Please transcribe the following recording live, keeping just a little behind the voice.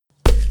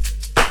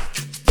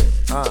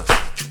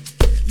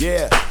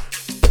Yeah.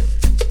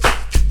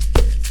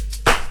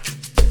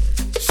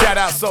 Shout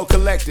out So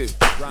Collective.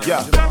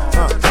 Yeah.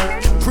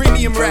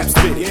 Premium rap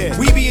spitting. Yeah.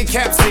 We be in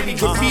Cap City,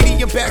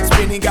 graffiti and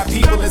backspinning. Got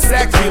people in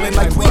Sac feeling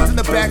like queens in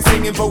the back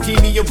singing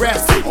Bohemian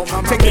Rhapsody.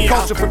 Take the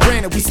culture for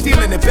granted, we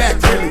stealing it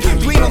back really.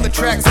 Bleed on the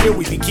track still,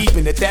 we be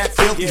keeping it that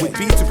filthy. With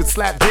beats who could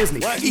slap Disney,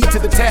 eat to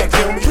the tag,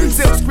 kill me.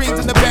 Silk screens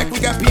in the back, we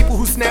got people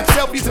who snap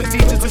selfies and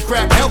teachers who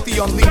crap healthy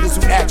on leaders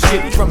who act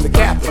shitty from the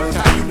capital.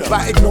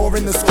 By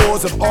ignoring the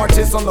scores of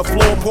artists on the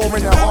floor,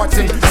 pouring their hearts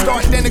in.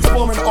 Start then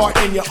exploring art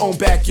in your own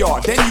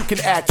backyard. Then you can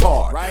act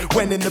hard.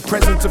 When in the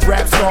presence of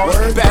rap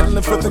stars,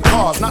 battling for the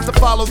cause, not to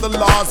follow the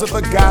laws of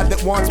a God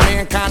that wants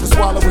mankind to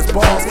swallow his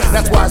balls.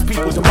 That's why his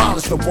people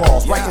demolish the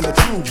walls, writing the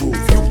true rules.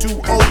 You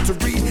too old to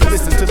read,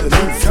 listen to the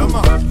news. Come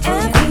on.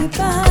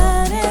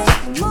 Everybody,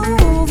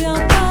 move your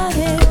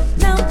body.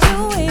 Now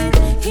do it.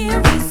 Here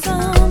is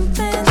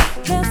something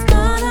that's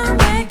gonna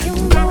make you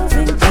move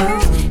and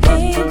groove.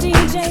 Hey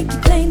DJ,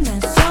 keep playing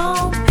that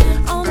song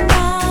all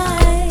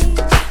night,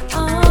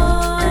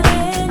 on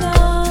and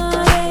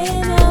on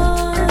and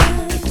on.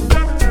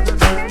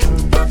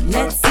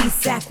 Let's see,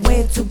 Sac,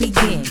 where to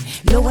begin?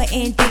 Lower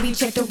end theory,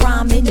 check the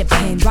rhyme in the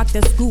pen. Rock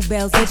the school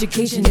bells,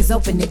 education is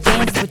open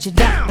again. Switch it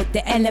up with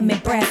the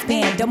element brass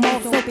band. The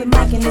most open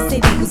mic in the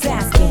city, who's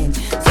asking?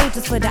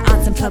 Soldiers for the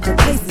arts and public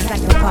places like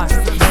the parks.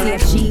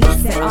 CFG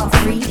set all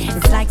free.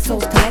 It's like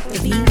souls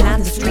collectively line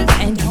the streets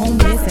and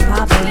homeless and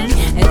poverty.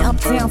 An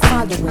uptown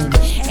following.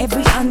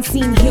 Every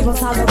unseen hero's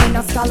hollering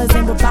our scholars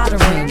and we're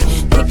bothering.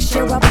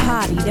 Picture a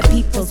party, the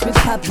people's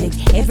republic.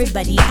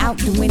 Everybody out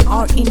doing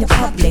art in the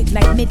public.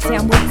 Like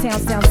Midtown, Woodtown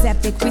sounds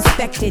epic.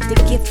 Respected, the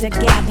gift of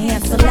gab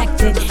hand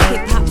selected.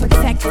 Hip hop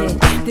protected.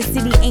 The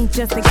city ain't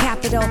just the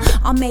capital.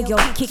 I'll make you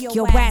kick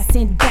your ass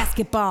in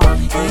basketball.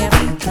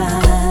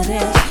 Everybody,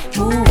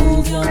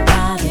 move your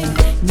body.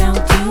 Now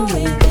do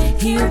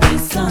it. Here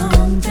is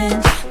something